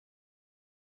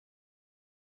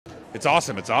It's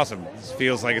awesome. It's awesome. This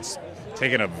feels like it's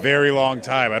taken a very long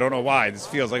time. I don't know why. This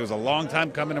feels like it was a long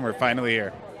time coming, and we're finally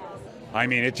here. I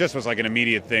mean, it just was like an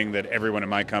immediate thing that everyone in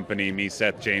my company, me,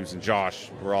 Seth, James, and Josh,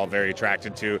 were all very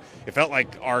attracted to. It felt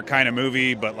like our kind of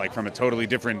movie, but like from a totally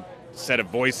different set of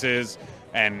voices,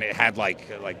 and it had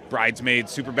like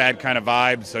Bridesmaids, Superbad kind of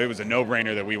vibes. So it was a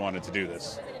no-brainer that we wanted to do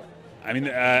this. I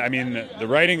mean, the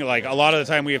writing, like a lot of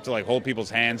the time we have to like hold people's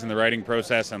hands in the writing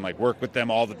process and like work with them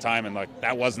all the time, and like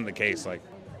that wasn't the case. Like,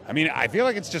 I mean, I feel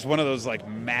like it's just one of those like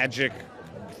magic,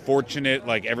 fortunate,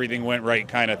 like everything went right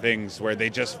kind of things where they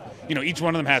just, each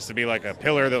one of them has to be like a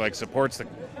pillar that like supports the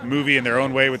movie in their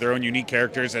own way with their own unique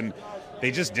characters, and they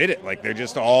just did it. Like they're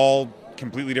just all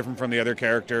completely different from the other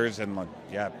characters, and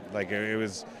like it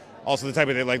was also the type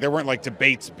of thing, like there weren't like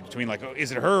debates between like, oh,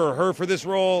 is it her or her for this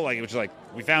role? Like it was just like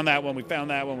we found that one, we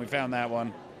found that one, we found that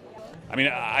one. I mean,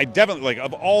 I definitely, like,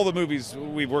 of all the movies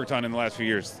we've worked on in the last few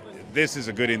years, this is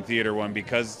a good in-theater one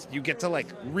because you get to, like,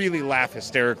 really laugh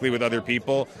hysterically with other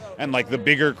people, and, like, the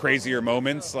bigger, crazier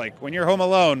moments, like, when you're home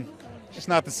alone, it's just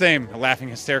not the same, laughing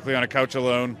hysterically on a couch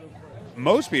alone.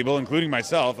 Most people, including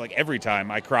myself, like, every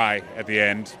time I cry at the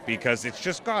end because it's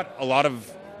just got a lot of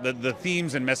the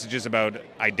themes and messages about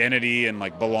identity and,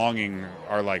 like, belonging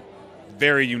are, like,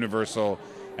 very universal.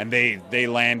 And they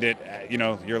land it,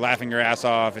 you're laughing your ass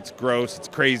off, it's gross, it's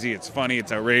crazy, it's funny,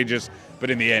 it's outrageous, but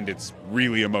in the end, it's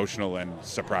really emotional and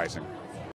surprising.